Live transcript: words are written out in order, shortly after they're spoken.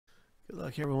Good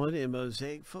luck, everyone, in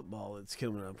Mosaic football. It's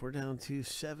coming up. We're down to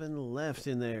 7 left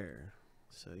in there.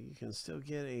 So you can still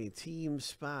get a team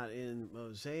spot in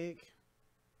Mosaic.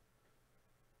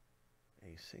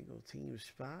 A single team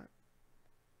spot.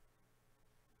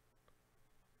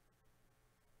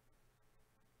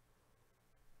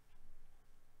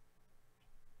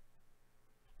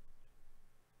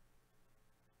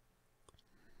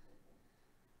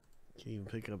 You can even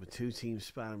pick up a 2-team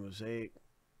spot in Mosaic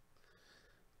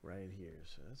right here.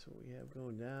 So that's what we have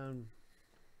going down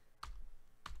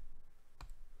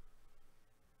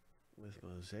with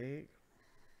Mosaic.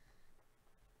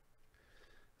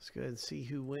 Let's go ahead and see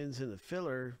who wins in the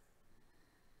filler.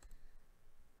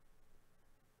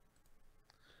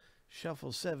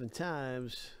 Shuffle 7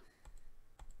 times.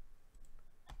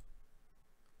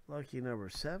 Lucky number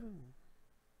 7.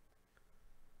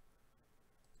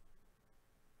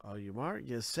 On your mark,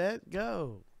 get set,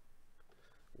 go.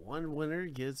 One winner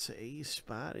gets a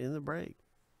spot in the break.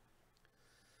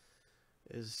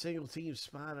 There's a single team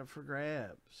spot up for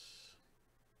grabs.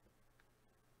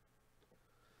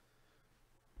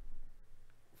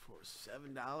 For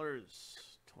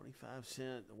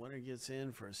 $7.25. The winner gets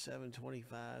in for a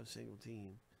 $7.25 single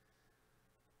team.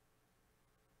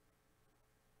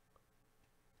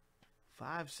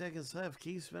 5 seconds left.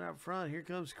 Keith's up front. Here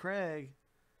comes Craig.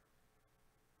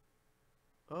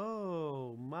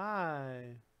 Oh,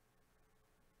 my.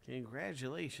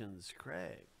 Congratulations,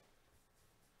 Craig.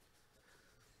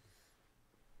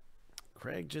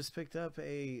 Craig just picked up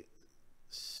a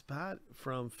spot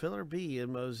from Filler B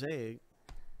in Mosaic.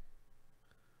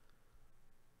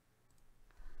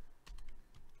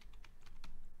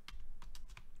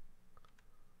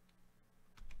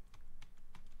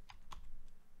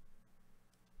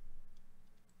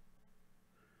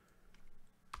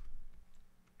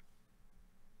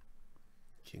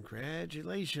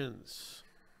 Congratulations.